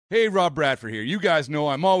Hey, Rob Bradford here. You guys know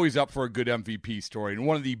I'm always up for a good MVP story, and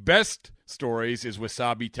one of the best stories is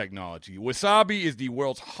Wasabi Technology. Wasabi is the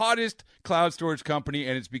world's hottest cloud storage company,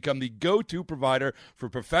 and it's become the go-to provider for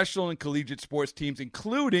professional and collegiate sports teams,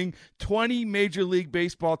 including 20 Major League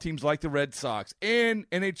Baseball teams like the Red Sox and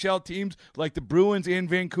NHL teams like the Bruins and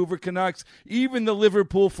Vancouver Canucks. Even the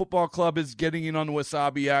Liverpool Football Club is getting in on the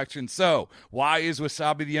Wasabi action. So, why is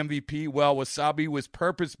Wasabi the MVP? Well, Wasabi was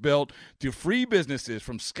purpose-built to free businesses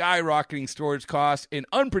from skyrocketing storage costs and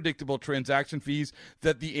unpredictable transaction fees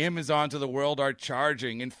that the Amazons of the world are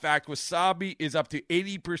charging. In fact, Wasabi is up to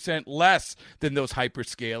 80% less than those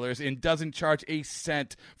hyperscalers and doesn't charge a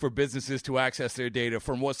cent for businesses to access their data.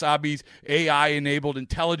 From Wasabi's AI-enabled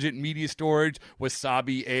intelligent media storage,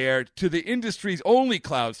 Wasabi Air, to the industry's only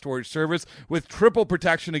cloud storage service with triple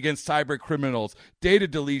protection against cyber criminals, data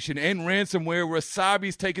deletion, and ransomware,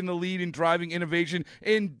 Wasabi's taken the lead in driving innovation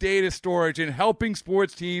in data storage and helping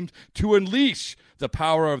sports teams to unleash the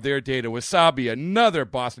power of their data. Wasabi, another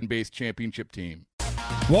Boston-based championship team.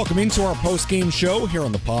 Welcome into our post-game show here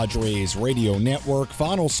on the Padres Radio Network.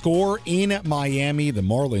 Final score in Miami, the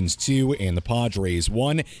Marlins 2 and the Padres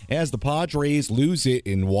 1, as the Padres lose it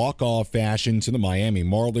in walk-off fashion to the Miami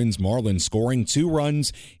Marlins. Marlins scoring 2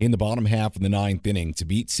 runs in the bottom half of the 9th inning to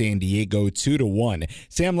beat San Diego 2-1.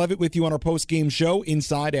 Sam Levitt with you on our post-game show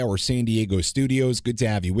inside our San Diego studios. Good to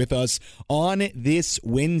have you with us on this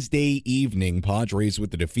Wednesday evening. Padres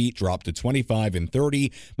with the defeat dropped to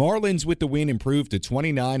 25-30. Marlins with the win improved to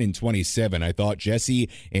 29-27. I thought Jesse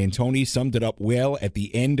and Tony summed it up well at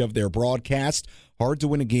the end of their broadcast. Hard to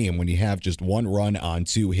win a game when you have just 1 run on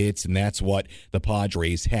 2 hits, and that's what the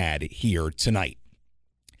Padres had here tonight.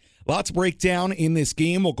 Lots to break down in this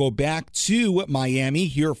game. We'll go back to Miami,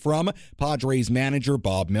 hear from Padres manager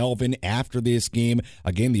Bob Melvin after this game.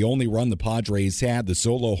 Again, the only run the Padres had, the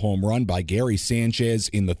solo home run by Gary Sanchez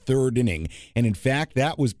in the 3rd inning. And in fact,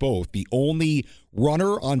 that was both the only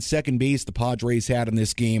runner on second base the Padres had in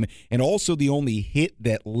this game and also the only hit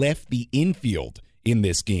that left the infield in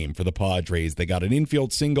this game for the Padres. They got an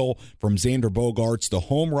infield single from Xander Bogaerts, the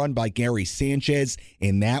home run by Gary Sanchez,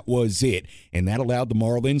 and that was it. And that allowed the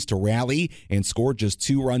Marlins to rally and score just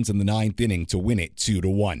 2 runs in the 9th inning to win it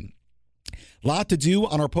 2-1. Lot to do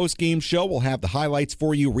on our post-game show. We'll have the highlights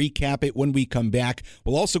for you, recap it when we come back.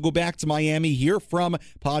 We'll also go back to Miami, hear from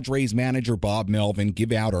Padres manager Bob Melvin,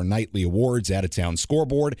 give out our nightly awards, out-of-town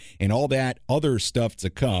scoreboard, and all that other stuff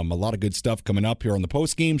to come. A lot of good stuff coming up here on the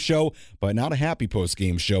post-game show, but not a happy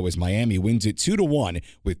post-game show as Miami wins it 2-1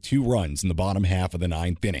 with 2 runs in the bottom half of the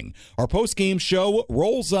 9th inning. Our post-game show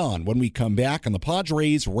rolls on when we come back on the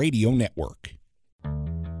Padres Radio Network.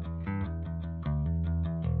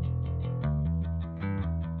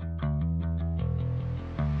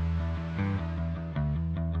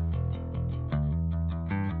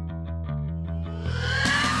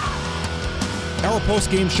 Our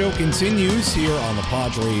post-game show continues here on the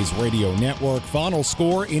Padres Radio Network. Final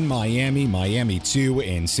score in Miami, Miami 2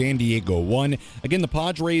 and San Diego 1. Again, the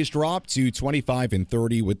Padres dropped to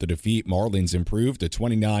 25-30 with the defeat. Marlins improved to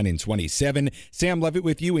 29-27. Sam Levitt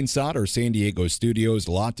with you inside our San Diego studios.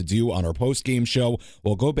 A lot to do on our post-game show.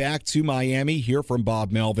 We'll go back to Miami, hear from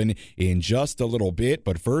Bob Melvin in just a little bit.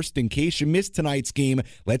 But first, in case you missed tonight's game,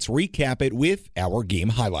 let's recap it with our game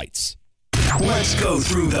highlights. Let's go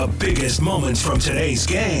through the biggest moments from today's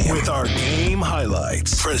game with our game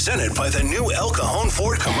highlights. Presented by the new El Cajon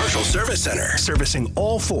Ford Commercial Service Center. Servicing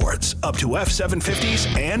all Fords up to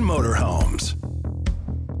F-750s and motorhomes.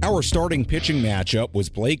 Our starting pitching matchup was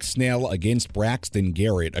Blake Snell against Braxton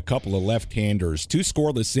Garrett, a couple of left-handers. 2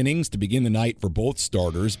 scoreless innings to begin the night for both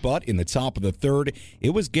starters, but in the top of the 3rd, it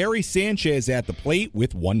was Gary Sanchez at the plate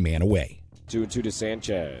with 1 man away. 2-2 to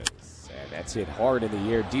Sanchez. That's hit hard in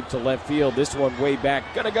the air, deep to left field. This one way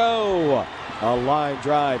back, gonna go. A line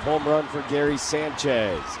drive, home run for Gary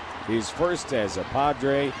Sanchez. His first as a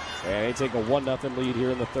Padre, and they take a 1-0 lead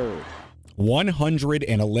here in the 3rd.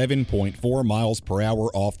 111.4 miles per hour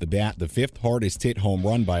off the bat, the 5th hardest hit home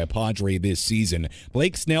run by a Padre this season.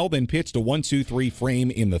 Blake Snell then pitched a 1-2-3 frame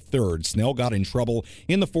in the 3rd. Snell got in trouble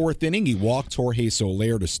in the 4th inning. He walked Jorge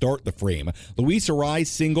Soler to start the frame. Luis Arraez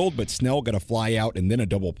singled, but Snell got a fly out and then a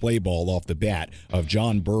double play ball off the bat of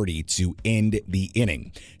John Birdie to end the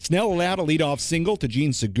inning. Snell allowed a leadoff single to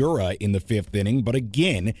Gene Segura in the 5th inning, but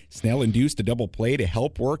again, Snell induced a double play to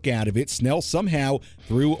help work out of it. Snell somehow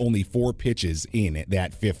threw only 4 pitches in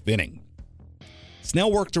that 5th inning.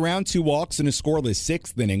 Snell worked around 2 walks in a scoreless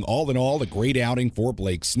 6th inning. All in all, a great outing for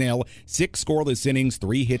Blake Snell. 6 scoreless innings,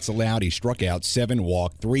 3 hits allowed. He struck out 7,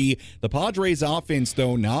 walked 3. The Padres offense,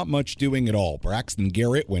 though, not much doing at all. Braxton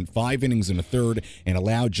Garrett went 5 innings and a third and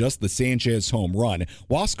allowed just the Sanchez home run.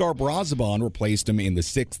 Huáscar Brazoban replaced him in the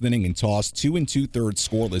 6th inning and tossed 2 2/3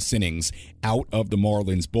 scoreless innings out of the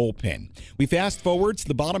Marlins bullpen. We fast forward to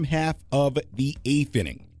the bottom half of the 8th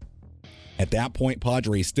inning. At that point,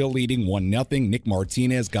 Padres still leading 1-0. Nick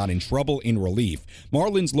Martinez got in trouble in relief.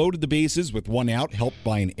 Marlins loaded the bases with 1 out, helped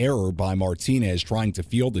by an error by Martinez trying to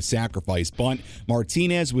field the sacrifice bunt.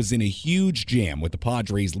 Martinez was in a huge jam with the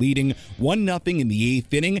Padres leading 1-0 in the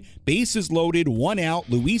 8th inning. Bases loaded, 1 out.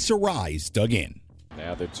 Luis Arraez dug in.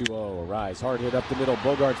 Now the 2-0 Arraez. Hard hit up the middle.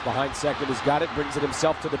 Bogarts behind second has got it. Brings it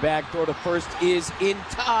himself to the bag. Throw to first is in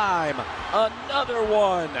time. Another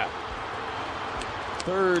one.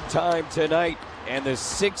 3rd time tonight and the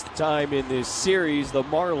 6th time in this series the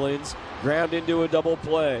Marlins ground into a double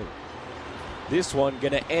play. This one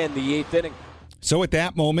going to end the 8th inning. So at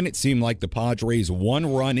that moment, it seemed like the Padres'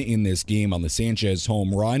 1 run in this game on the Sanchez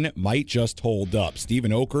home run might just hold up. Steven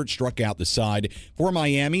Okert struck out the side for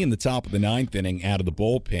Miami in the top of the 9th inning out of the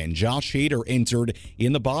bullpen. Josh Hader entered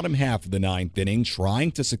in the bottom half of the 9th inning,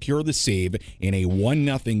 trying to secure the save in a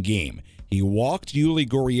 1-0 game. He walked Yuli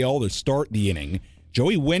Gurriel to start the inning.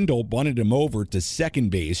 Joey Wendell bunted him over to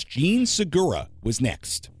second base. Gene Segura was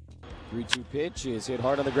next. 3-2 pitch is hit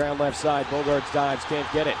hard on the ground left side. Bogarts dives, can't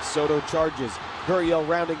get it. Soto charges. Gurriel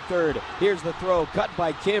rounding third. Here's the throw, cut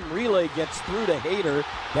by Kim. Relay gets through to Hader,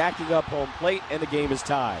 backing up home plate, and the game is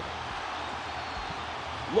tied.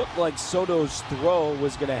 Looked like Soto's throw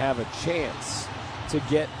was going to have a chance to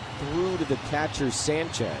get through to the catcher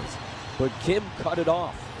Sanchez, but Kim cut it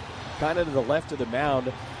off, kind of to the left of the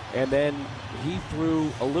mound, and then he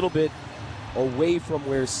threw a little bit away from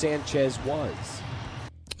where Sanchez was.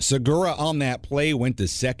 Segura on that play went to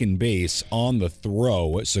second base on the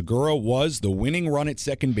throw. Segura was the winning run at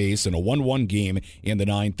second base in a 1-1 game in the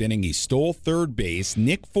 9th inning. He stole third base.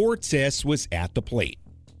 Nick Fortes was at the plate.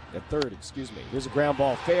 At third, Here's a ground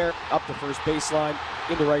ball fair, up the first baseline,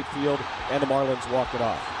 into right field, and the Marlins walk it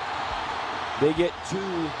off. They get 2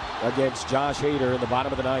 against Josh Hader in the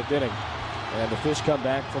bottom of the 9th inning. And the Fish come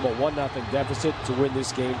back from a 1-0 deficit to win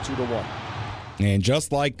this game 2-1. And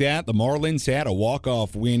just like that, the Marlins had a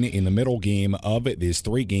walk-off win in the middle game of this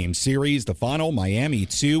 3-game series. The final, Miami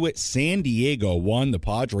 2, San Diego 1. The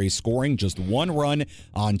Padres scoring just 1 run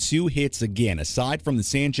on 2 hits again. Aside from the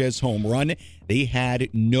Sanchez home run, they had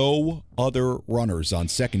no other runners on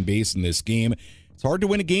second base in this game. It's hard to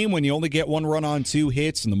win a game when you only get 1 run on 2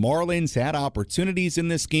 hits, and the Marlins had opportunities in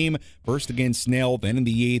this game, first against Snell, then in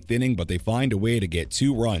the 8th inning, but they find a way to get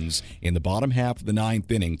 2 runs in the bottom half of the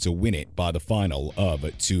 9th inning to win it by the final of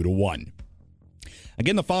 2-1.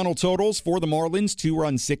 Again, the final totals for the Marlins, 2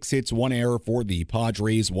 runs, 6 hits, 1 error for the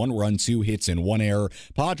Padres, 1 run, 2 hits, and 1 error.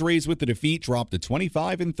 Padres with the defeat dropped to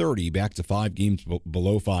 25-30, back to 5 games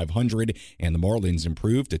below 500, and the Marlins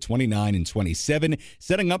improved to 29-27,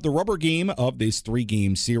 setting up the rubber game of this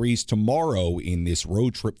 3-game series tomorrow in this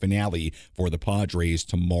road trip finale for the Padres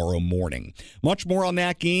tomorrow morning. Much more on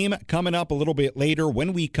that game coming up a little bit later.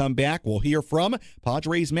 When we come back, we'll hear from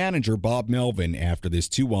Padres manager Bob Melvin after this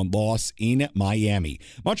 2-1 loss in Miami.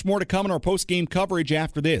 Much more to come in our post-game coverage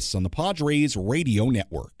after this on the Padres Radio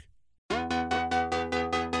Network.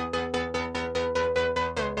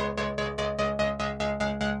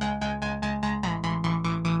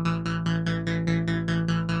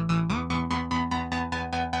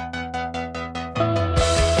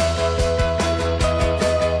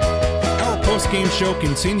 Game show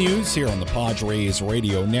continues here on the Padres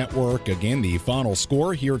Radio Network. Again, the final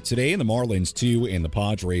score here today, the Marlins 2 and the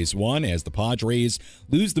Padres 1, as the Padres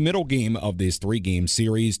lose the middle game of this 3-game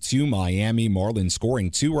series to Miami. Marlins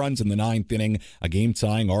scoring 2 runs in the 9th inning, a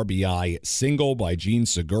game-tying RBI single by Gene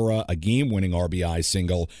Segura, a game-winning RBI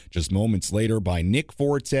single just moments later by Nick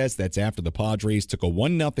Fortes. That's after the Padres took a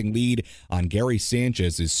 1-0 lead on Gary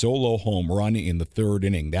Sanchez's solo home run in the 3rd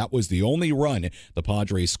inning. That was the only run the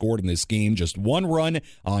Padres scored in this game, just 1 run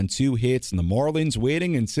on 2 hits, and the Marlins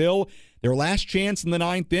waiting until their last chance in the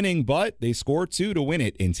 9th inning, but they score 2 to win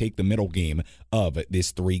it and take the middle game of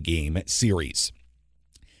this 3-game series.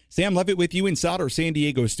 Sam Levitt with you inside our San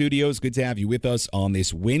Diego studios. Good to have you with us on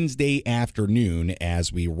this Wednesday afternoon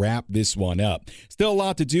as we wrap this one up. Still a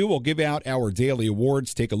lot to do. We'll give out our daily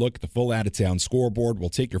awards, take a look at the full out-of-town scoreboard. We'll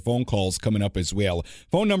take your phone calls coming up as well.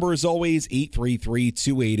 Phone number is always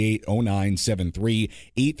 833-288-0973,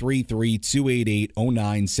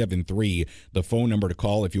 833-288-0973. The phone number to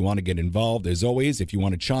call if you want to get involved. As always, if you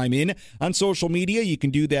want to chime in on social media, you can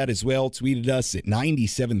do that as well. Tweet at us at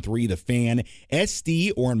 97.3 The Fan,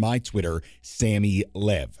 SD, or on my Twitter, Sammy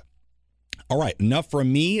Lev. All right, enough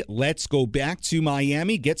from me. Let's go back to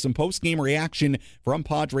Miami, get some post-game reaction from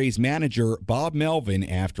Padres manager Bob Melvin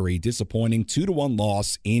after a disappointing 2-1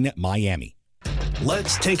 loss in Miami.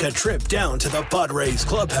 Let's take a trip down to the Padres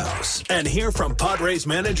clubhouse and hear from Padres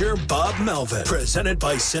manager Bob Melvin. Presented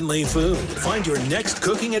by Sinley Food. Find your next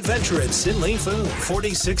cooking adventure at Sinley Food,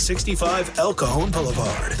 4665 El Cajon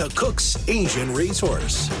Boulevard, the cook's Asian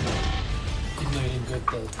resource.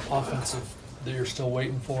 Good, the offensive that you're still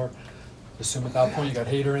waiting for. Assume at that point you got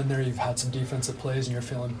Hader in there, you've had some defensive plays, and you're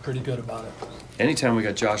feeling pretty good about it. Anytime we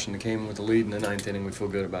got Josh in the game with the lead in the ninth inning, we feel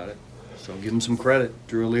good about it. So give him some credit.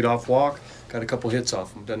 Drew a leadoff walk, got a couple hits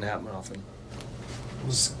off him. Doesn't happen often. What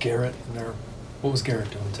was Garrett doing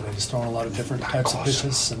today? Just throwing a lot of different types of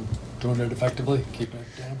pitches and doing it effectively, keeping it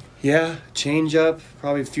down? Yeah, change up,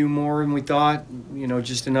 probably a few more than we thought.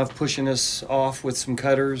 Just enough pushing us off with some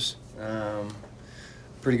cutters.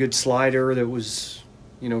 Pretty good slider that was,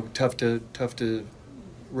 tough to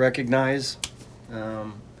recognize.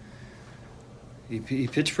 He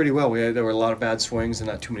pitched pretty well. There were a lot of bad swings and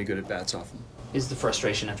not too many good at-bats off him. Is the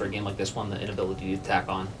frustration after a game like this one the inability to tack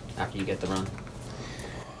on after you get the run?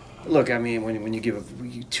 Look, I mean, when you give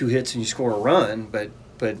 2 hits and you score a run, but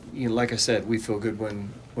like I said, we feel good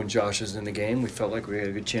when Josh is in the game. We felt like we had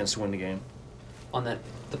a good chance to win the game. On the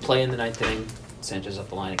play in the ninth inning, Sanchez up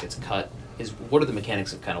the line, it gets cut. What are the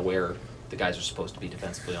mechanics of kind of where the guys are supposed to be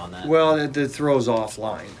defensively on that? Well, the throw's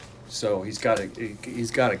offline, so he's got to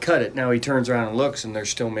cut it. Now he turns around and looks, and there's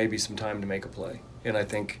still maybe some time to make a play. And I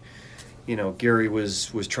think, Gary was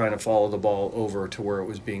trying to follow the ball over to where it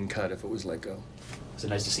was being cut if it was let go. Is it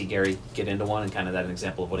nice to see Gary get into one and kind of that an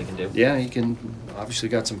example of what he can do? Yeah, he can. Obviously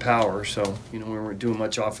got some power, so we weren't doing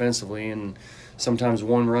much offensively, and sometimes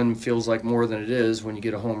one run feels like more than it is. When you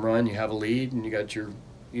get a home run, you have a lead, and you got your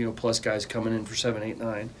plus guys coming in for 7, 8,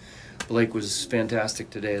 9. Blake was fantastic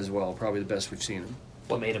today as well, probably the best we've seen him.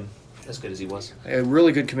 What made him as good as he was? A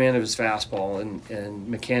really good command of his fastball, and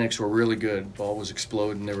mechanics were really good. Ball was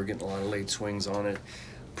exploding, they were getting a lot of late swings on it.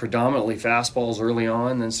 Predominantly fastballs early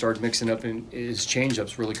on, then started mixing up, and his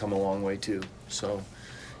changeups really come a long way too. So,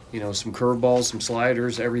 some curveballs, some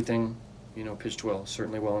sliders, everything, pitched well,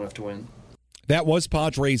 certainly well enough to win. That was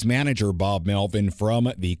Padres manager Bob Melvin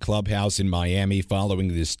from the clubhouse in Miami following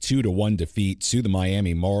this 2-1 defeat to the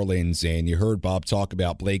Miami Marlins. And you heard Bob talk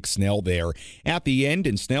about Blake Snell there at the end.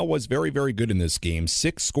 And Snell was very, very good in this game.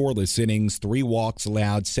 6 scoreless innings, 3 walks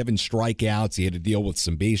allowed, 7 strikeouts. He had to deal with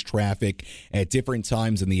some base traffic at different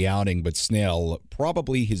times in the outing. But Snell,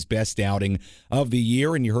 probably his best outing of the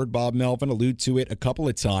year. And you heard Bob Melvin allude to it a couple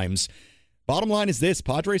of times. Bottom line is this: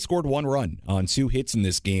 Padres scored 1 run on 2 hits in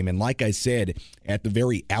this game. And like I said at the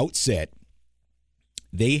very outset,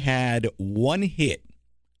 they had 1 hit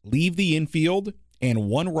leave the infield and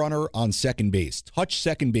 1 runner on second base, touch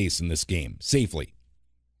second base in this game safely.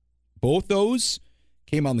 Both those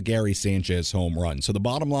came on the Gary Sanchez home run. So the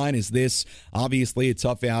bottom line is this: obviously a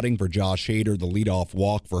tough outing for Josh Hader. The leadoff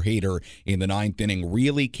walk for Hader in the 9th inning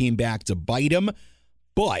really came back to bite him.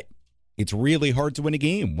 But it's really hard to win a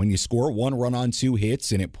game when you score 1 run on 2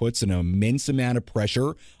 hits, and it puts an immense amount of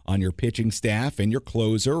pressure on your pitching staff and your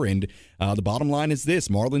closer. And the bottom line is this: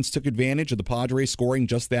 Marlins took advantage of the Padres scoring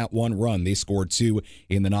just that 1 run. They scored 2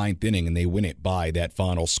 in the 9th inning, and they win it by that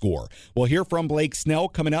final score. We'll hear from Blake Snell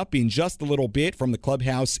coming up in just a little bit from the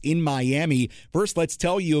clubhouse in Miami. First, let's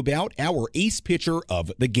tell you about our ace pitcher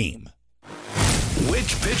of the game.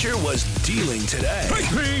 Which pitcher was dealing today?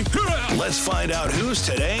 Let's find out who's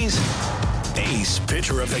today's ace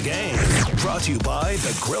pitcher of the game. Brought to you by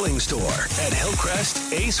The Grilling Store at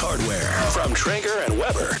Hillcrest Ace Hardware. From Traeger and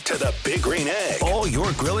Weber to the Big Green Egg, all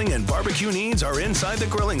your grilling and barbecue needs are inside The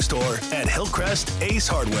Grilling Store at Hillcrest Ace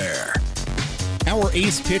Hardware. Our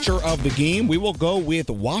ace pitcher of the game, we will go with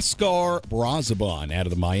Huáscar Brazoban out of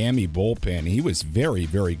the Miami bullpen. He was very,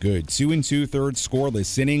 very good. 2 2/3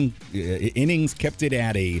 scoreless innings, kept it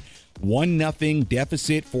at a 1-0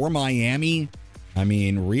 deficit for Miami. I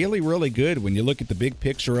mean, really, really good when you look at the big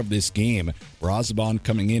picture of this game. Brazoban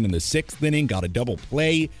coming in the 6th inning, got a double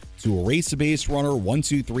play to erase a base runner,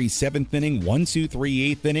 1-2-3 7th inning,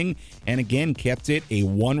 1-2-3 8th inning, and again kept it a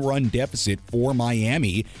 1-run deficit for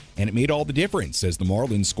Miami, and it made all the difference as the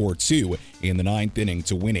Marlins scored 2 in the 9th inning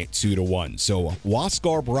to win it 2-1. So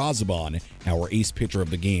Huáscar Brazoban, our ace pitcher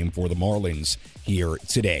of the game for the Marlins here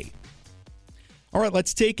today. All right,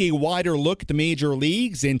 let's take a wider look at the major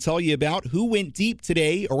leagues and tell you about who went deep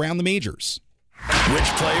today around the majors. Which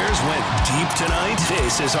players went deep tonight?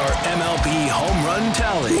 This is our MLB Home Run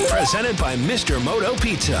Tally, presented by Mr. Moto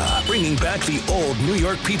Pizza, bringing back the old New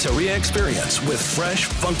York pizzeria experience with fresh,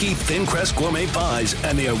 funky, thin crust gourmet pies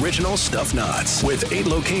and the original stuffed nuts. With 8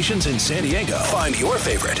 locations in San Diego, find your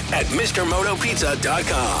favorite at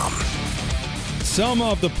MrMotoPizza.com. Some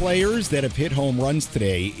of the players that have hit home runs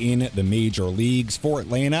today in the major leagues. For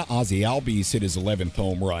Atlanta, Ozzie Albies hit his 11th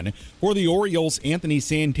home run. For the Orioles, Anthony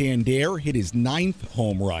Santander hit his 9th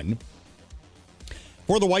home run.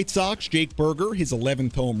 For the White Sox, Jake Berger, his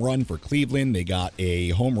 11th home run for Cleveland. They got a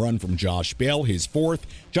home run from Josh Bell, his 4th.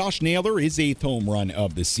 Josh Naylor, his 8th home run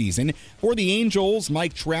of the season. For the Angels,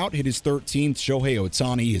 Mike Trout hit his 13th. Shohei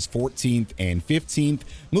Ohtani, his 14th and 15th.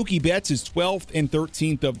 Mookie Betts, his 12th and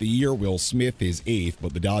 13th of the year. Will Smith, his 8th,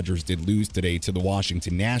 but the Dodgers did lose today to the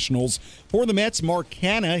Washington Nationals. For the Mets, Mark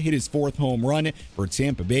Canha hit his 4th home run. For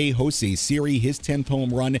Tampa Bay, Jose Siri, his 10th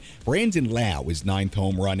home run. Brandon Lau, his 9th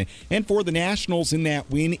home run. And for the Nationals in that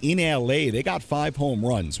win in L.A., they got 5 home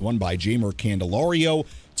runs, one by Jeimer Candelario,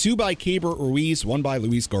 2 by Keibert Ruiz, 1 by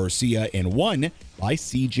Luis Garcia, and 1 by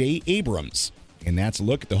C.J. Abrams. And that's a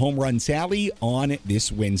look at the home run tally on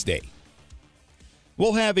this Wednesday.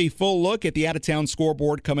 We'll have a full look at the out-of-town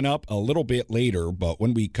scoreboard coming up a little bit later, but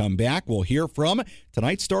when we come back, we'll hear from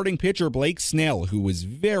tonight's starting pitcher, Blake Snell, who was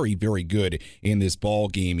very, very good in this ball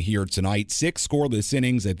game here tonight. 6 scoreless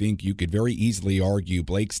innings. I think you could very easily argue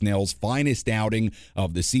Blake Snell's finest outing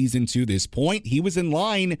of the season to this point. He was in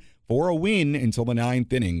line for a win until the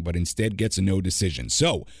 9th inning, but instead gets a no decision.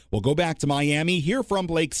 So we'll go back to Miami, hear from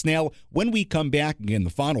Blake Snell. When we come back, again, the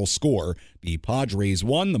final score, the Padres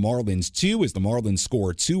 1, the Marlins 2, as the Marlins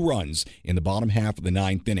score 2 runs in the bottom half of the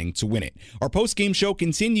 9th inning to win it. Our postgame show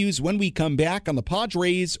continues when we come back on the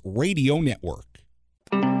Padres Radio Network.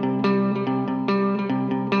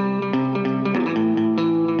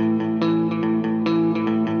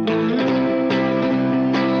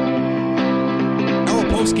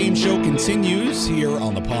 Postgame show continues here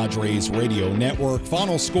on the Padres Radio Network.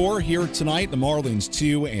 Final score here tonight, the Marlins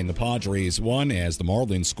 2 and the Padres 1, as the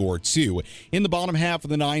Marlins score 2 in the bottom half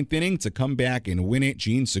of the 9th inning to come back and win it.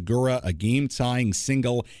 Gene Segura, a game-tying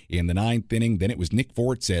single in the 9th inning. Then it was Nick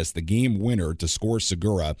Fortes, the game winner, to score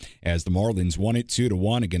Segura as the Marlins won it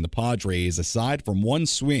 2-1. Again, the Padres, aside from one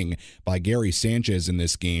swing by Gary Sanchez in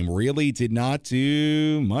this game, really did not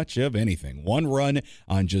do much of anything. 1 run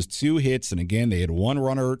on just 2 hits, and again, they had 1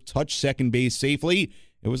 runner touch second base safely.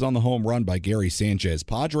 It was on the home run by Gary Sanchez.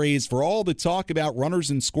 Padres, for all the talk about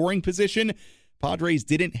runners in scoring position, Padres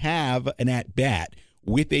didn't have an at-bat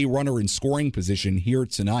with a runner in scoring position here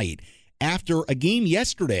tonight after a game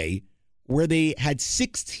yesterday where they had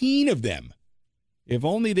 16 of them. If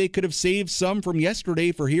only they could have saved some from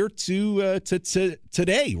yesterday for here to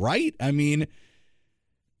today, right? I mean,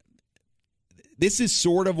 this is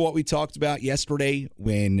sort of what we talked about yesterday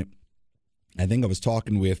when I think I was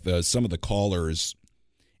talking with some of the callers,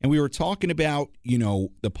 and we were talking about,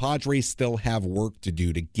 the Padres still have work to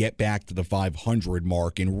do to get back to the 500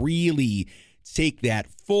 mark and really take that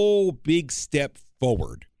full big step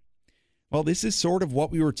forward. Well, this is sort of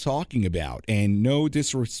what we were talking about, and no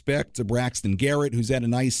disrespect to Braxton Garrett, who's had a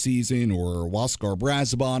nice season, or Huáscar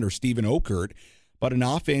Brazoban or Steven Okert, but an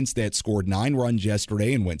offense that scored 9 runs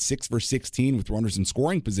yesterday and went 6 for 16 with runners in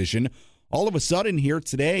scoring position, all of a sudden here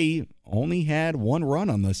today only had 1 run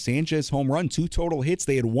on the Sanchez home run, 2 total hits.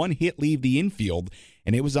 They had 1 hit leave the infield,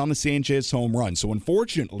 and it was on the Sanchez home run. So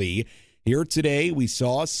unfortunately, here today we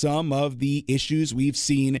saw some of the issues we've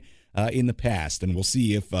seen in the past, and we'll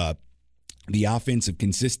see if the offensive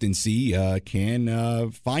consistency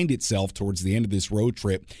can find itself towards the end of this road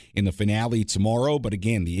trip in the finale tomorrow. But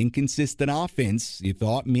again, the inconsistent offense, you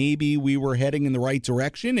thought maybe we were heading in the right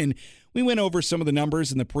direction, and we went over some of the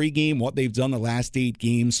numbers in the pregame, what they've done the last 8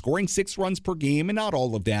 games, scoring 6 runs per game, and not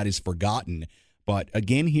all of that is forgotten. But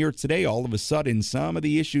again, here today, all of a sudden, some of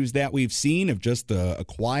the issues that we've seen of just a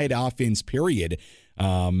quiet offense period,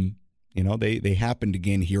 they happened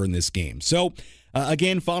again here in this game. So,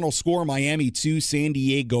 again, final score, Miami 2, San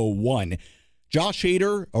Diego 1. Josh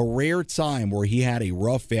Hader, a rare time where he had a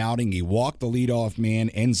rough outing. He walked the leadoff man,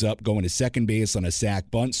 ends up going to second base on a sac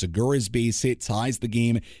bunt. Segura's base hit ties the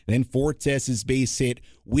game. Then Fortes' base hit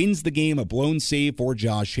wins the game. A blown save for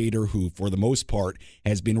Josh Hader, who, for the most part,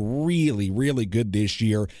 has been really, really good this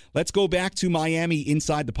year. Let's go back to Miami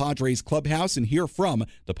inside the Padres clubhouse and hear from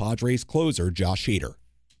the Padres closer, Josh Hader.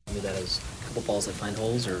 I mean, that is a couple balls that find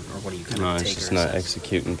holes, or what do you kind of take? No, it's just not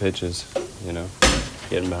executing pitches,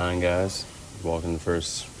 getting behind guys. Walking the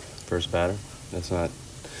first batter, that's not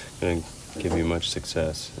going to give you much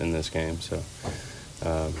success in this game. So,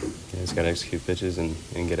 he's got to execute pitches and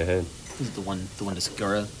get ahead. Is it the one to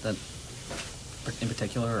Segura that, in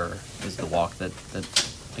particular, or is it the walk that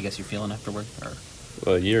I guess you're feeling afterward? Or?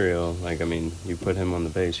 Well, Uriel, you put him on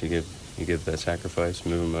the base, you give that sacrifice,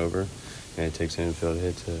 move him over, and it takes an infield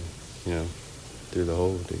hit to, through the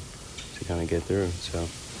hole to kind of get through. So,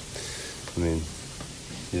 you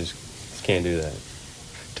just can't do that.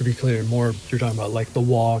 To be clear, more you're talking about like the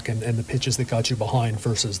walk and the pitches that got you behind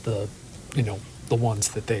versus the ones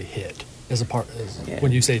that they hit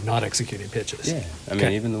when you say not executing pitches. Yeah,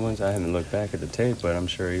 even the ones, I haven't looked back at the tape, but I'm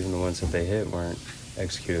sure even the ones that they hit weren't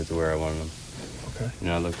executed to where I wanted them.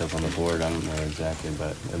 Okay. I looked up on the board, I don't know exactly,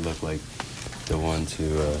 but it looked like the one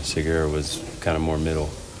to Segura was kind of more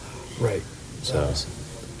middle. Right. So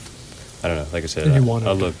I don't know. Like I said,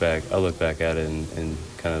 I'll look back at it and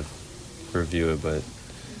kind of review it, but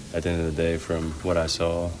at the end of the day, from what I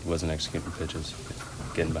saw, wasn't executing pitches,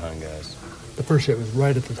 getting behind guys. The first hit was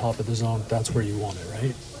right at the top of the zone. That's where you want it,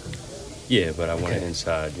 right? Yeah, but I want it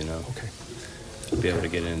inside, Okay. Be able to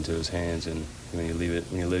get it into his hands, and when you leave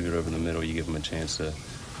it over the middle, you give him a chance to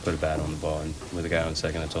put a bat on the ball, and with a guy on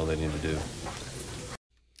second, that's all they need to do.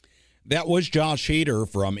 That was Josh Hader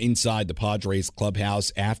from inside the Padres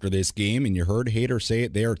clubhouse after this game, and you heard Hader say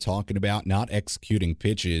it there, talking about not executing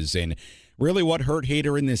pitches. And really what hurt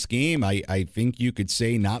Hader in this game, I think you could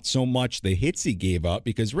say not so much the hits he gave up,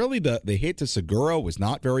 because really the hit to Segura was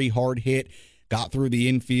not very hard hit, got through the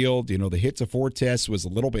infield. The hit to Fortes was a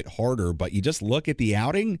little bit harder, but you just look at the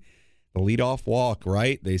outing, the leadoff walk,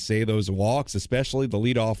 right? They say those walks, especially the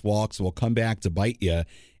leadoff walks, will come back to bite you.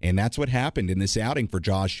 And that's what happened in this outing for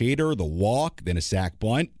Josh Hader. The walk, then a sac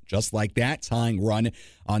bunt, just like that, tying run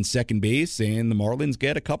on second base. And the Marlins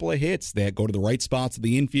get a couple of hits that go to the right spots of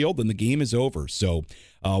the infield, and the game is over. So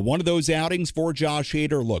one of those outings for Josh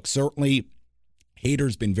Hader. Look, certainly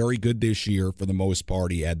Hader's been very good this year for the most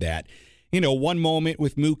part. He had that, one moment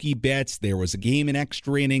with Mookie Betts. There was a game in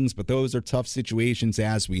extra innings, but those are tough situations,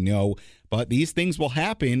 as we know. But these things will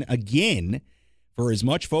happen again. For as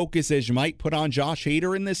much focus as you might put on Josh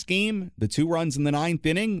Hader in this game, the 2 runs in the 9th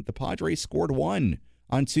inning, the Padres scored 1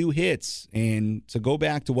 on 2 hits. And to go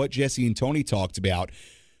back to what Jesse and Tony talked about,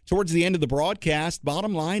 towards the end of the broadcast,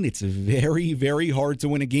 bottom line, it's very, very hard to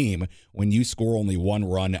win a game when you score only 1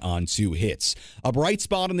 run on 2 hits. A bright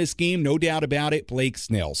spot in this game, no doubt about it, Blake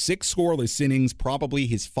Snell. 6 scoreless innings, probably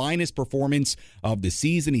his finest performance of the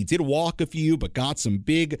season. He did walk a few, but got some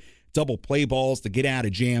big double play balls to get out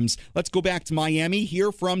of jams. Let's go back to Miami, hear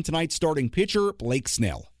from tonight's starting pitcher, Blake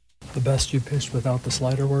Snell. The best you pitched without the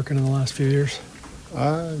slider working in the last few years?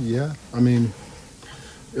 Yeah.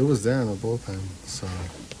 It was there in the bullpen. So,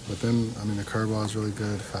 but then, the curveball is really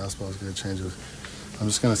good, fastball is good, changes. I'm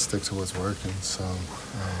just going to stick to what's working. So,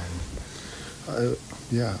 I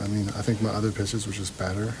think my other pitches were just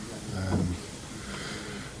better. And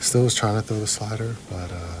still was trying to throw the slider, but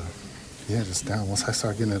just down. Once I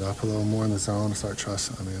start getting it up a little more in the zone, I start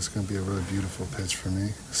trusting. It's going to be a really beautiful pitch for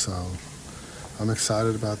me. So I'm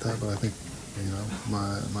excited about that. But I think,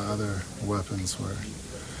 my other weapons were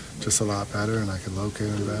just a lot better, and I could locate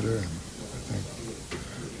them better. And I think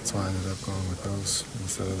that's why I ended up going with those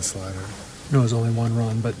instead of the slider. It was only 1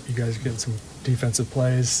 run, but you guys are getting some defensive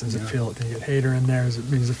plays. Does it feel? Can you get Hader in there?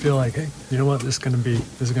 Does it feel like, hey, you know what? This is going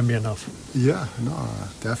to be enough? Yeah, no,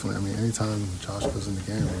 definitely. Anytime Josh goes in the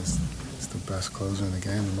game, he's the best closer in the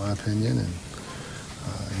game, in my opinion, and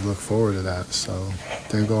you look forward to that. So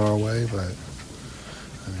didn't go our way, but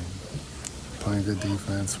playing good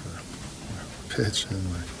defense, we're pitching,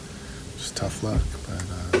 just tough luck.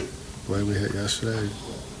 But the way we hit yesterday,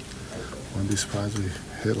 wouldn't be surprised we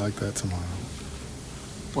hit like that tomorrow.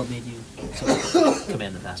 What made you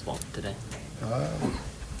command the fastball today?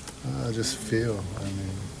 I just feel. I'm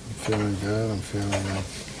feeling good.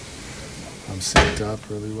 I'm synced up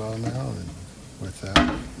really well now, and with that,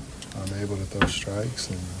 I'm able to throw strikes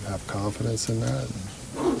and have confidence in that.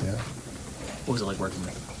 And, What was it like working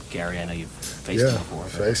with Gary? I know you've faced him before.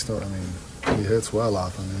 Faced him. He hits well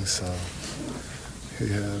off of me, so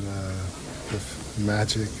he had the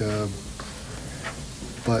magic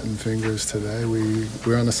button fingers today. We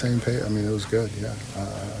were on the same page. I mean, it was good, yeah.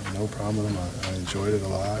 No problem. I enjoyed it a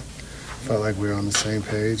lot. Felt like we were on the same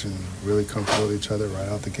page and really comfortable with each other right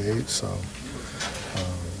out the gate. So,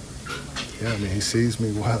 yeah, I mean, he sees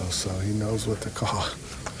me well, so he knows what to call.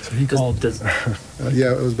 So he called.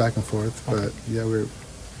 Yeah, it was back and forth, but yeah, we were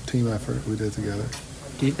team effort. We did it together.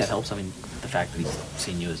 Do you think that helps? I mean, the fact that he's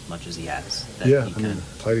seen you as much as he has. That Yeah, he I mean,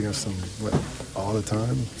 played against him all the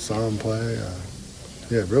time. Saw him play.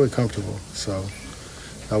 Yeah, really comfortable. So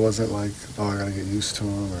I wasn't like, oh, I got to get used to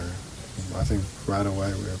him. Or I think right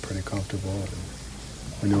away we were pretty comfortable. And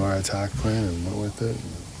we knew our attack plan and went with it.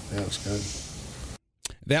 And, yeah, it was good.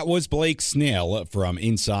 That was Blake Snell from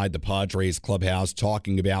inside the Padres clubhouse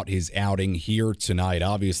talking about his outing here tonight.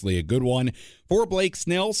 Obviously a good one for Blake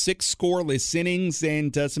Snell, 6 scoreless innings,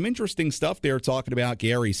 and some interesting stuff there talking about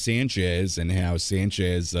Gary Sanchez and how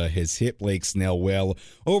Sanchez has hit Blake Snell well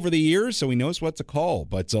over the years, so he knows what to call.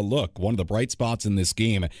 But look, one of the bright spots in this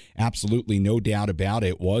game, absolutely no doubt about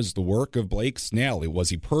it, was the work of Blake Snell. Was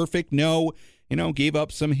he perfect? No. Gave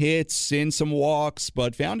up some hits and some walks,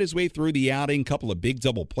 but found his way through the outing. Couple of big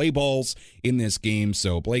double play balls in this game.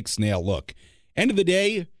 So Blake Snell, look, end of the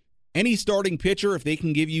day, any starting pitcher, if they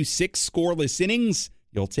can give you 6 scoreless innings,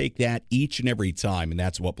 you'll take that each and every time, and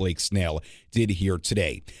that's what Blake Snell did here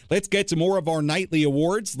today. Let's get to more of our nightly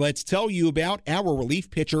awards. Let's tell you about our relief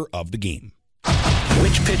pitcher of the game.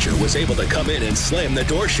 Which pitcher was able to come in and slam the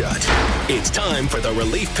door shut? It's time for the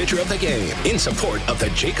relief pitcher of the game in support of the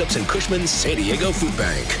Jacobs & Cushman San Diego Food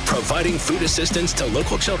Bank, providing food assistance to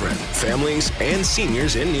local children, families, and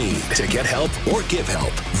seniors in need. To get help or give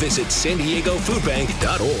help, visit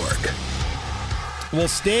SanDiegoFoodBank.org. We'll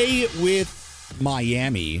stay with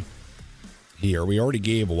Miami here. We already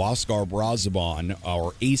gave Huáscar Brazoban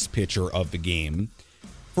our ace pitcher of the game.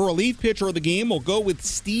 For relief pitcher of the game, we'll go with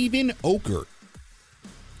Steven Okert.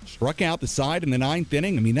 Struck out the side in the 9th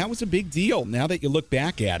inning. I mean, that was a big deal now that you look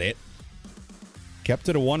back at it. Kept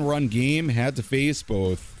it a 1-run game, had to face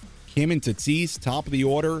both Kim and Tatis, top of the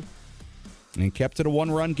order, and kept it a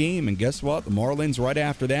 1-run game. And guess what? The Marlins, right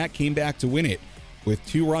after that, came back to win it with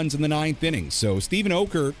 2 runs in the 9th inning. So Steven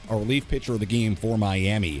Okert, our relief pitcher of the game for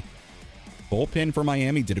Miami. Bullpen for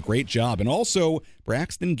Miami did a great job. And also,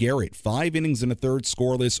 Braxton Garrett, 5 innings and a third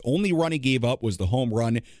scoreless. Only run he gave up was the home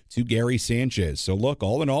run to Gary Sanchez. So look,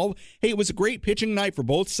 all in all, hey, it was a great pitching night for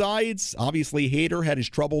both sides. Obviously, Hader had his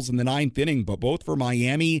troubles in the 9th inning, but both for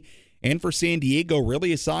Miami and for San Diego,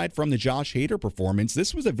 really aside from the Josh Hader performance,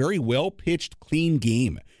 this was a very well-pitched, clean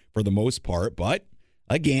game for the most part. But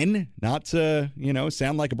again, not to,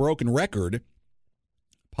 sound like a broken record,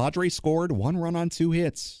 Padres scored 1 run on 2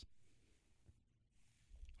 hits.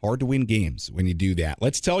 Hard to win games when you do that.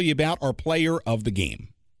 Let's tell you about our player of the game.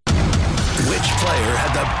 Which player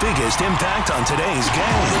had the biggest impact on today's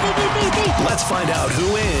game? Let's find out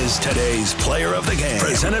who is today's player of the game.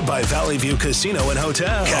 Presented by Valley View Casino and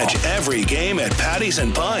Hotel. Catch every game at Patties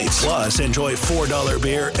and Pints. Plus, enjoy $4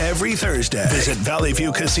 beer every Thursday. Visit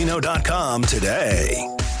valleyviewcasino.com today.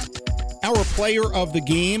 Our player of the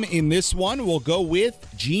game in this one will go with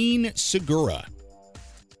Jean Segura.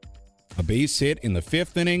 A base hit in the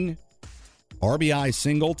 5th inning, RBI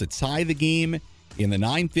single to tie the game. In the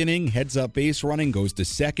 9th inning, heads-up base running goes to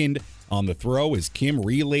second on the throw as Kim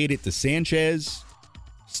relayed it to Sanchez.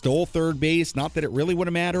 Stole third base. Not that it really would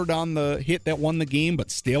have mattered on the hit that won the game,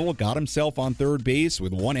 but still got himself on third base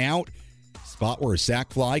with 1 out. Spot where a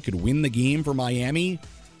sac fly could win the game for Miami.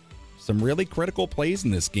 Some really critical plays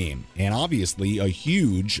in this game, and obviously a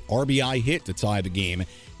huge RBI hit to tie the game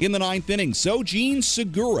in the 9th inning. So Jean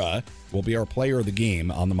Segura will be our player of the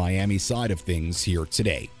game on the Miami side of things here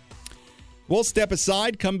today. We'll step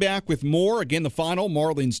aside, come back with more. Again, the final,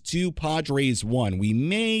 Marlins 2, Padres 1. We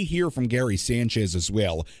may hear from Gary Sanchez as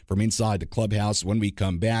well from inside the clubhouse when we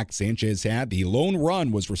come back. Sanchez had the lone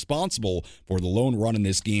run, was responsible for the lone run in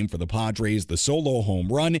this game for the Padres, the solo home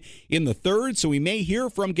run in the 3rd. So we may hear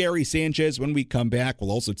from Gary Sanchez when we come back.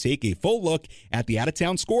 We'll also take a full look at the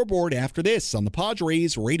out-of-town scoreboard after this on the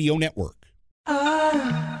Padres Radio Network.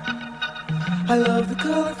 I love the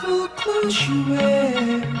colorful clothes you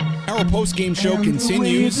wear. Our postgame show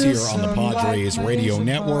continues here on the Padres Radio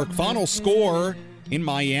Network. Final score in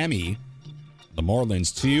Miami, the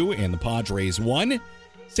Marlins 2 and the Padres 1.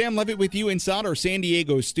 Sam Levitt with you inside our San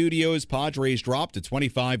Diego studios. Padres dropped to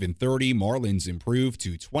 25-30. Marlins improved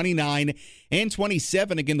to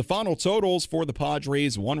 29-27. Again, the final totals for the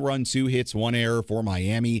Padres: 1 run, 2 hits, 1 error. For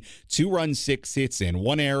Miami, 2 runs, 6 hits, and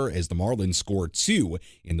 1 error, as the Marlins scored 2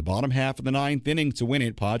 in the bottom half of the 9th inning to win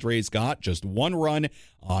it. Padres got just 1 run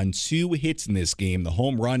on 2 hits in this game. The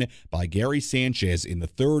home run by Gary Sanchez in the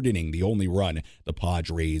 3rd inning, the only run the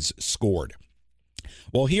Padres scored.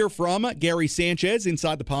 We'll hear from Gary Sanchez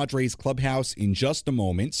inside the Padres clubhouse in just a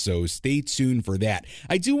moment, so stay tuned for that.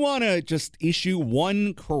 I do want to just issue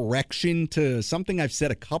one correction to something I've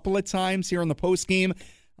said a couple of times here on the postgame.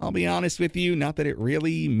 I'll be honest with you, not that it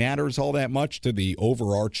really matters all that much to the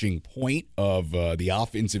overarching point of the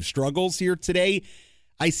offensive struggles here today.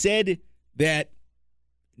 I said that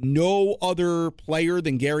no other player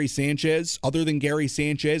than Gary Sanchez,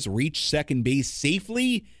 reached second base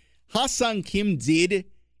safely. Ha-Seong Kim did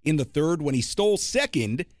in the 3rd when he stole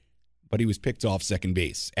second, but he was picked off second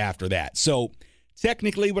base after that. So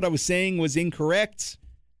technically what I was saying was incorrect.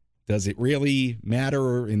 Does it really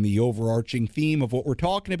matter in the overarching theme of what we're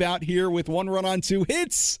talking about here with 1 run on 2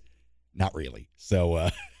 hits? Not really. So,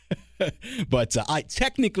 but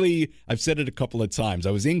I've said it a couple of times.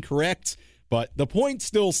 I was incorrect, but the point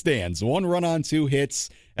still stands. 1 run on 2 hits,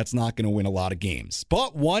 that's not going to win a lot of games.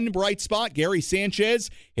 But one bright spot, Gary Sanchez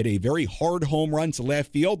hit a very hard home run to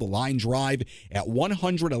left field. The line drive at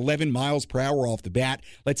 111 miles per hour off the bat.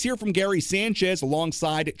 Let's hear from Gary Sanchez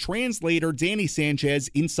alongside translator Danny Sanchez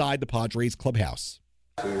inside the Padres clubhouse.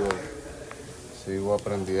 Sigo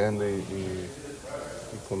aprendiendo y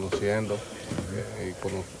conociendo y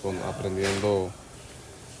aprendiendo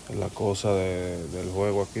la cosa del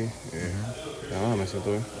juego aquí. Me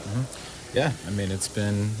siento bien. Yeah, I mean, it's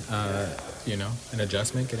been, an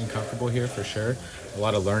adjustment, getting comfortable here for sure. A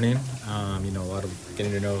lot of learning, a lot of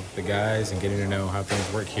getting to know the guys and getting to know how things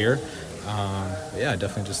work here.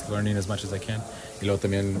 Definitely just learning as much as I can. Y luego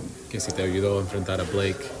también que si te ayudó a enfrentar a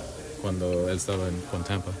Blake cuando él estaba con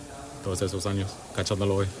Tampa, todos esos años,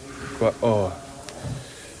 cachándolo hoy.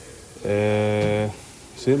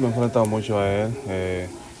 Sí, me he enfrentado mucho a él.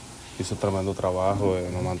 Hizo tremendo trabajo,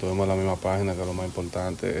 nos mantuvimos en la misma página, que es lo más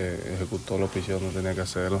importante. Ejecutó los picheos donde tenía que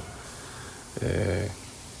hacerlo.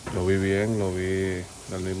 Lo vi bien, lo vi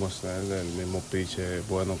del mismo snell, del mismo pitch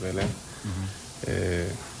bueno que él es.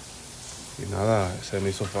 Y nada, se me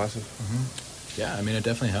hizo fácil. Yeah, I mean, it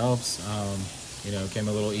definitely helps. It came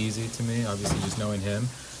a little easy to me, obviously just knowing him.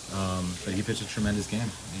 But he pitched a tremendous game.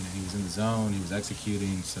 He was in the zone, he was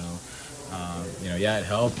executing, so, it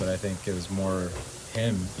helped, but I think it was more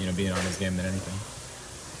him, being on his game than anything.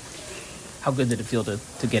 How good did it feel to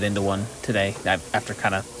get into one today after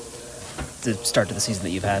kind of the start to the season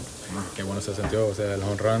that you've had? Qué bueno se sintió, el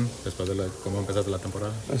home run después de cómo empezaste la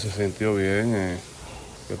temporada. Se sintió bien,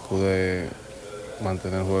 que pude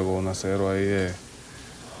mantener el juego 1-0 ahí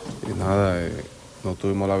y nada, no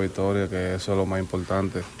tuvimos la victoria, que eso es lo más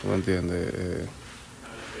importante, ¿tú me entiendes?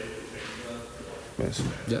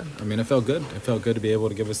 Yeah, I mean, it felt good. It felt good to be able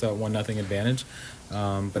to give us that 1-0 advantage.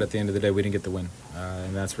 But at the end of the day, we didn't get the win.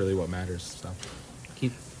 And that's really what matters. So,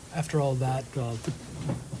 After all that,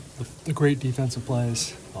 the great defensive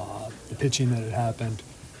plays, the pitching that had happened,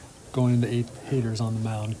 going into 8 haters on the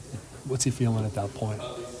mound, what's he feeling at that point?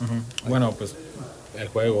 Bueno, pues el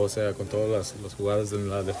juego, con todas las jugadas de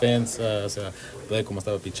la defensa, de cómo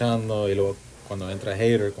estaba pichando y luego cuando entra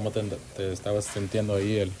hater, ¿cómo te estabas sintiendo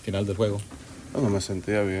ahí al final del juego? Bueno, me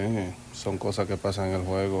sentía bien. Son cosas que pasan en el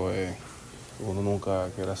juego. Uno nunca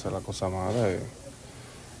quiere hacer la cosa mala. Es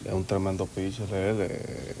un tremendo pitcher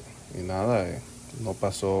y nada, no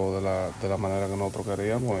pasó de la manera que nosotros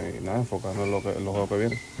queríamos y nada, enfocarnos en los juegos que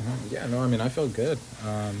vienen. Yeah, no, I mean, I felt good.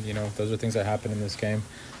 Those are things that happen in this game.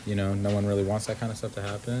 No one really wants that kind of stuff to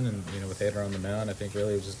happen. And, with Hader on the mound, I think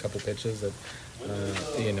really it was just a couple pitches that,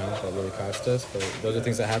 that really cost us. But those are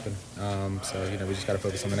things that happen. We just got to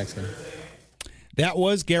focus on the next game. That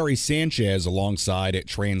was Gary Sanchez alongside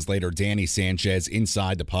translator Danny Sanchez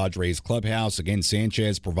inside the Padres clubhouse. Again,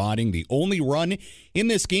 Sanchez providing the only run in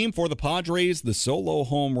this game for the Padres, the solo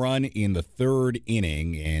home run in the 3rd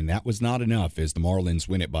inning, and that was not enough as the Marlins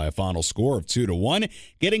win it by a final score of 2-1,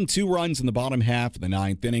 getting 2 runs in the bottom half of the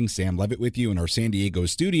 9th inning. Sam Levitt with you in our San Diego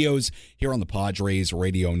studios here on the Padres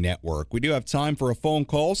Radio Network. We do have time for a phone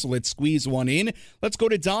call, so let's squeeze one in. Let's go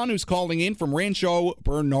to Don, who's calling in from Rancho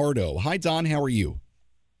Bernardo. Hi, Don. How are you?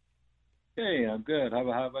 Hey, I'm good. How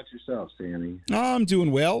about yourself, Sammy? I'm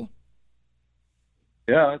doing well.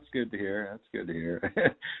 Yeah, that's good to hear.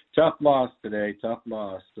 Tough loss today.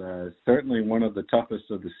 Certainly one of the toughest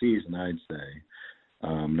of the season, I'd say.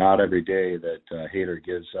 Not every day that Hader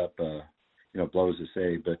gives up a blows a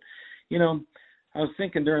save. But, I was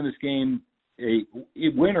thinking during this game,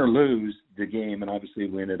 win or lose the game, and obviously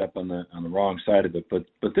we ended up on the wrong side of it. But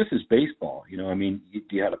this is baseball. You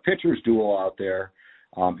had a pitcher's duel out there.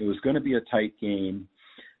 It was going to be a tight game.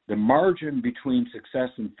 The margin between success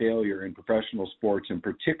and failure in professional sports, and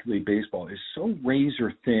particularly baseball, is so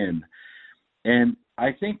razor thin. And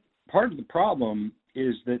I think part of the problem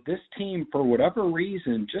is that this team, for whatever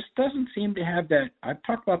reason, just doesn't seem to have that. I've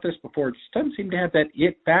talked about this before. It just doesn't seem to have that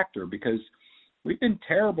it factor, because we've been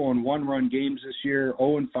terrible in one-run games this year,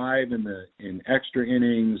 0-5 in extra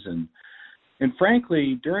innings. And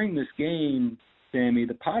frankly, during this game, Sammy,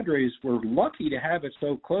 the Padres were lucky to have it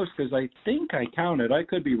so close, because I think I counted, I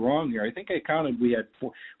could be wrong here, I think I counted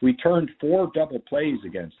we turned 4 double plays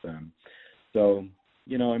against them. So,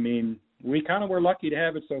 we kind of were lucky to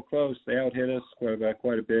have it so close. They out-hit us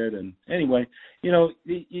quite a bit. And anyway,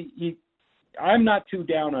 I'm not too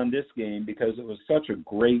down on this game because it was such a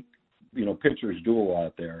great, pitcher's duel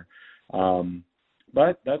out there.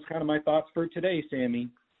 But that's kind of my thoughts for today, Sammy.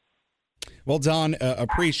 Well, Don,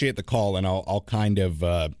 appreciate the call, and I'll kind of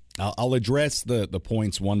I'll address the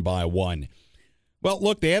points one by one. Well,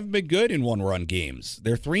 look, they haven't been good in one-run games.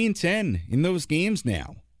 They're 3-10 in those games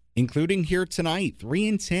now, including here tonight,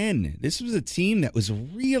 3-10. This was a team that was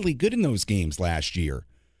really good in those games last year.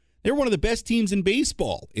 They were one of the best teams in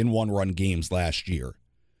baseball in one-run games last year.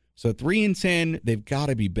 So 3-10, they've got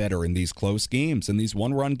to be better in these close games and these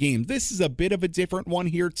one-run games. This is a bit of a different one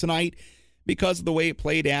here tonight because of the way it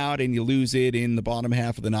played out, and you lose it in the bottom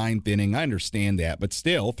half of the 9th inning. I understand that, but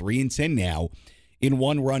still 3-10 now in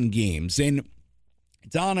one-run games. And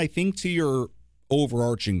Don, I think to your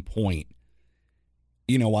overarching point,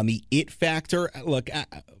 on the it factor, look,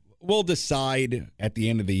 we'll decide at the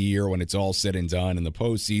end of the year when it's all said and done, and the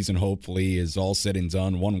postseason hopefully is all said and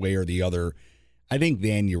done one way or the other. I think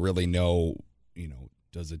then you really know,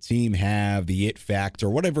 does a team have the it factor,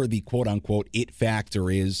 whatever the quote-unquote it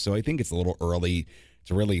factor is. So I think it's a little early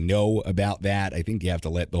to really know about that. I think you have to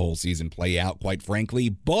let the whole season play out, quite frankly.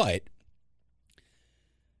 But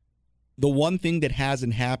the one thing that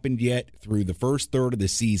hasn't happened yet through the first third of the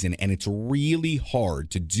season, and it's really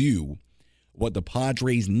hard to do what the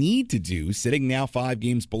Padres need to do, sitting now 5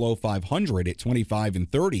 games below 500 at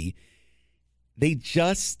 25-30, they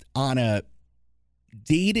just on a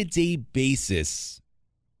day-to-day basis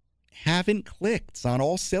haven't clicked on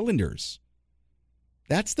all cylinders.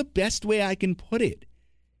 That's the best way I can put it.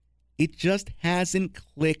 It just hasn't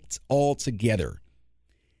clicked altogether.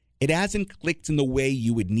 It hasn't clicked in the way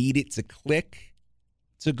you would need it to click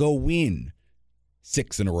to go win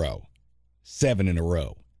 6 in a row, 7 in a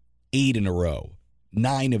row, 8 in a row,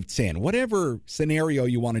 9 of 10, whatever scenario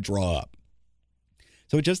you want to draw up.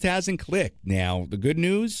 So it just hasn't clicked. Now, the good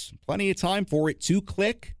news, plenty of time for it to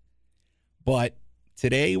click, but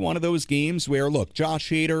today, one of those games where, look, Josh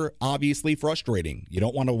Hader, obviously frustrating. You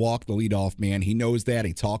don't want to walk the leadoff man. He knows that.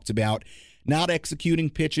 He talked about not executing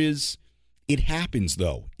pitches. It happens,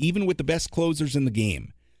 though, even with the best closers in the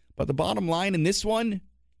game. But the bottom line in this one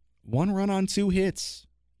 1 run on 2 hits.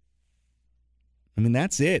 I mean,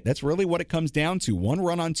 that's it. That's really what it comes down to. 1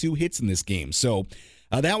 run on 2 hits in this game. So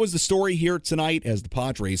that was the story here tonight as the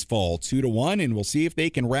Padres fall 2-1, and we'll see if they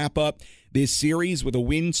can wrap up this series with a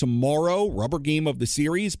win tomorrow. Rubber game of the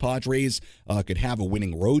series. Padres could have a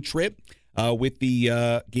winning road trip with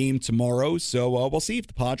the game tomorrow. So we'll see if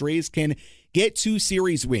the Padres can get 2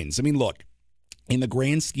 series wins. I mean, look, in the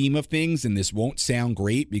grand scheme of things, and this won't sound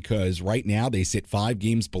great because right now they sit 5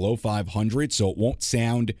 games below 500, so it won't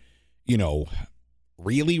sound,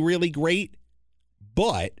 really, really great.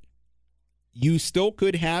 But you still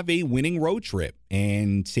could have a winning road trip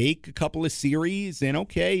and take a couple of series and,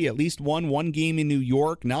 okay, at least one game in New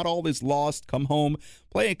York. Not all is lost. Come home,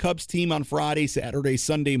 play a Cubs team on Friday, Saturday,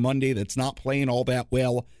 Sunday, Monday that's not playing all that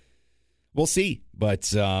well. We'll see.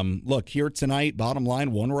 But look, here tonight, bottom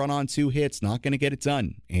line, 1 run on 2 hits, not going to get it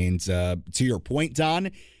done. And to your point, Don,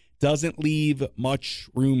 doesn't leave much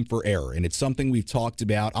room for error. And it's something we've talked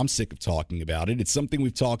about. I'm sick of talking about it. It's something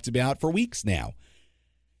we've talked about for weeks now.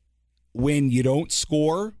 When you don't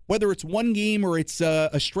score, whether it's one game or it's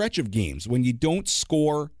a stretch of games, when you don't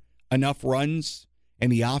score enough runs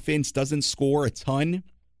and the offense doesn't score a ton,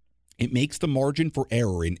 it makes the margin for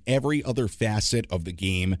error in every other facet of the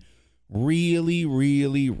game really,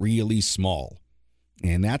 really, really small.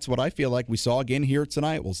 And that's what I feel like we saw again here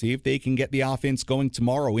tonight. We'll see if they can get the offense going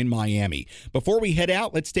tomorrow in Miami. Before we head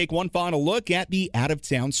out, let's take one final look at the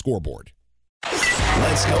out-of-town scoreboard.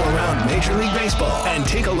 Let's go around Major League Baseball and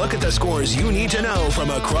take a look at the scores you need to know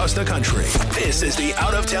from across the country. This is the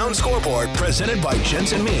Out of Town Scoreboard, presented by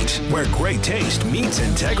Jensen Meat, where great taste meets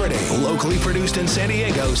integrity. Locally produced in San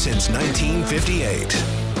Diego since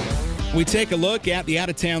 1958. We take a look at the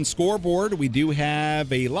out-of-town scoreboard. We do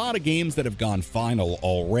have a lot of games that have gone final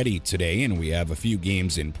already today, and we have a few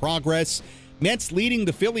games in progress. Mets leading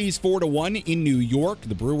the Phillies 4-1 in New York.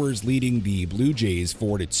 The Brewers leading the Blue Jays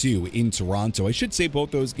 4-2 in Toronto. I should say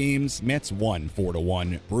both those games, Mets won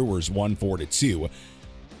 4-1, Brewers won 4-2.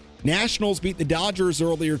 Nationals beat the Dodgers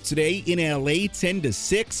earlier today in LA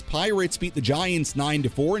 10-6. Pirates beat the Giants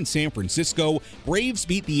 9-4 in San Francisco. Braves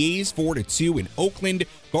beat the A's 4-2 in Oakland.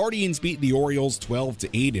 Guardians beat the Orioles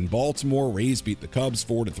 12-8 in Baltimore. Rays beat the Cubs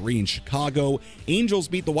 4-3 in Chicago. Angels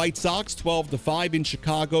beat the White Sox 12-5 in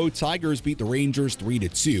Chicago. Tigers beat the Rangers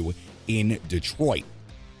 3-2 in Detroit.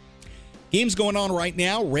 Games going on right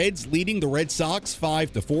now. Reds leading the Red Sox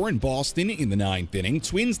 5-4 in Boston in the 9th inning.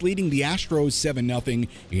 Twins leading the Astros 7-0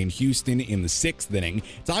 in Houston in the 6th inning.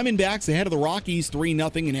 Diamondbacks ahead of the Rockies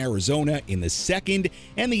 3-0 in Arizona in the 2nd.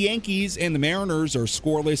 And the Yankees and the Mariners are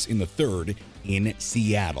scoreless in the 3rd in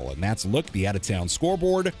Seattle. And that's a look at the out-of-town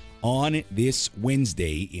scoreboard on this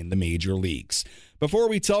Wednesday in the major leagues. Before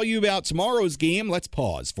we tell you about tomorrow's game, let's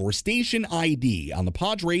pause for station ID on the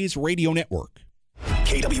Padres Radio Network.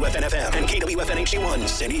 KWFN-FM and KWFN-HD1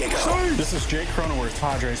 San Diego. This is Jake Cronenworth.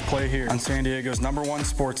 Padres play here on San Diego's #1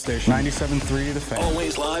 sports station, 97.3 The Fan.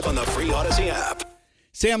 Always live on the free Odyssey app.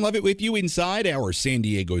 Sam Levitt with you inside our San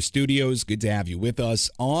Diego studios. Good to have you with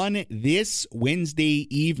us on this Wednesday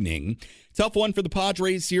evening. Tough one for the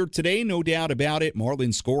Padres here today, no doubt about it.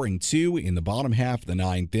 Marlins scoring 2 in the bottom half of the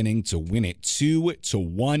 9th inning to win it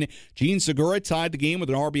 2-1. Gene Segura tied the game with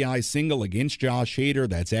an RBI single against Josh Hader.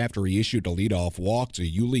 That's after he issued a leadoff walk to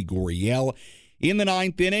Yuli Gurriel in the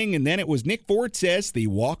 9th inning. And then it was Nick Fortes, the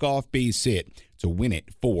walk-off base hit to win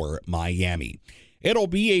it for Miami. It'll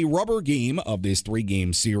be a rubber game of this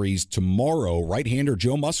 3-game series tomorrow. Right-hander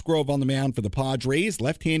Joe Musgrove on the mound for the Padres.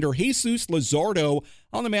 Left-hander Jesus Luzardo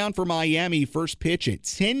on the mound for Miami. First pitch at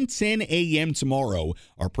 10:10 a.m. tomorrow.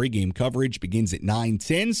 Our pregame coverage begins at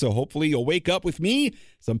 9:10, so hopefully you'll wake up with me.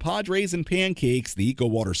 Some Padres and pancakes. The Eco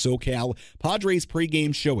Water SoCal Padres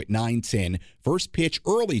pregame show at 9:10. First pitch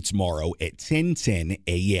early tomorrow at 10:10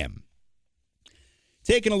 a.m.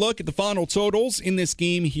 Taking a look at the final totals in this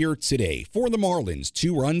game here today. For the Marlins,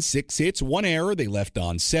 2 runs, 6 hits, 1 error, they left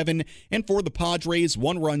on 7. And for the Padres,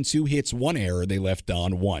 1 run, 2 hits, 1 error, they left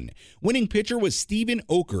on 1. Winning pitcher was Steven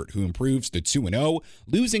Okert, who improves to 2-0.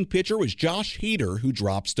 Losing pitcher was Josh Hader, who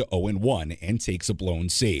drops to 0-1 and takes a blown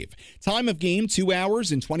save. Time of game, 2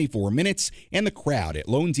 hours and 24 minutes. And the crowd at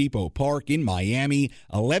Lone Depot Park in Miami,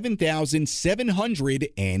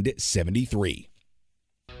 11,773.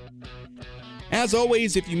 As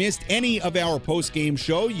always, if you missed any of our post-game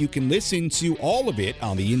show, you can listen to all of it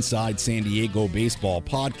on the Inside San Diego Baseball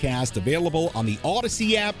podcast, available on the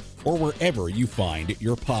Odyssey app or wherever you find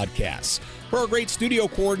your podcasts. For our great studio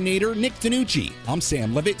coordinator, Nick Danucci, I'm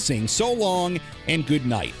Sam Levitt saying so long and good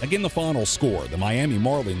night. Again, the final score, the Miami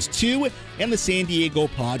Marlins 2 and the San Diego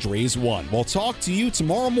Padres 1. We'll talk to you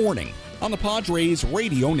tomorrow morning on the Padres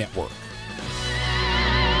Radio Network.